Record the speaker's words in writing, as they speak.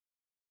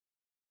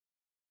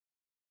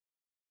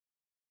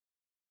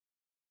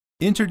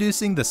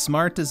Introducing the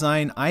smart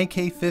design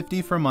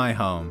iK50 from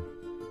iHome.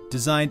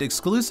 Designed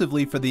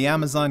exclusively for the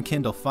Amazon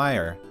Kindle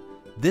Fire,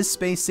 this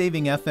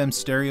space-saving FM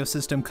stereo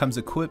system comes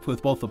equipped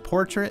with both a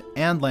portrait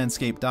and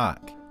landscape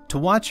dock. To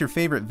watch your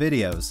favorite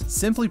videos,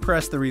 simply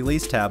press the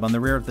Release tab on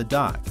the rear of the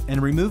dock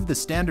and remove the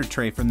standard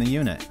tray from the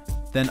unit.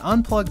 Then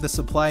unplug the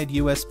supplied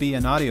USB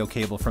and audio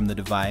cable from the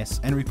device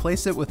and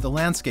replace it with the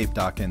landscape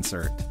dock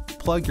insert.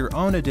 Plug your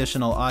own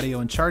additional audio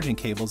and charging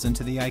cables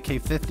into the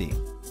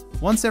iK50.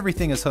 Once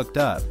everything is hooked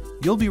up,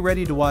 you'll be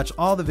ready to watch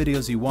all the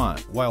videos you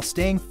want while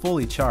staying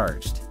fully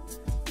charged.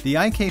 The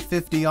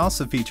iK50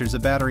 also features a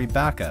battery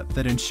backup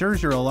that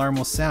ensures your alarm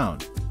will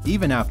sound,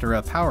 even after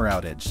a power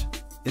outage.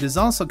 It is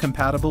also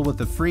compatible with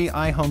the free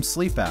iHome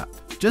Sleep app.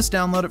 Just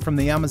download it from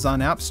the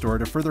Amazon App Store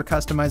to further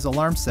customize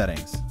alarm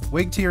settings,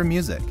 wake to your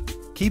music,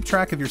 keep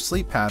track of your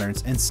sleep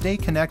patterns, and stay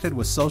connected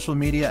with social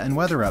media and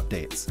weather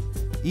updates,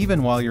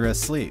 even while you're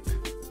asleep.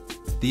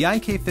 The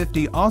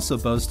iK50 also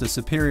boasts a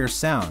superior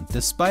sound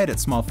despite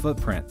its small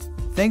footprint.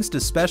 Thanks to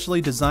specially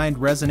designed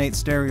Resonate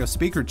stereo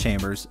speaker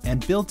chambers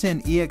and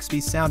built-in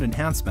EXP sound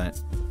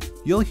enhancement,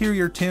 you'll hear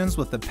your tunes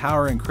with the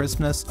power and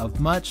crispness of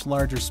much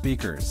larger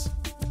speakers.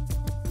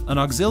 An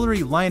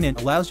auxiliary line-in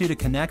allows you to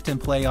connect and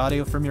play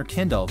audio from your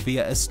Kindle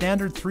via a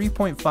standard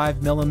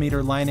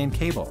 3.5mm line-in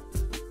cable.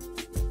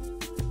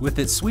 With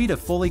its suite of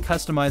fully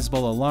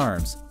customizable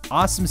alarms,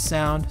 awesome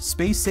sound,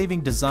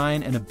 space-saving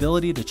design, and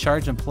ability to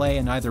charge and play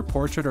in either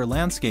portrait or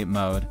landscape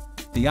mode,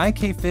 the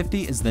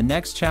iK50 is the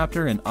next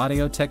chapter in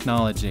audio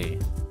technology.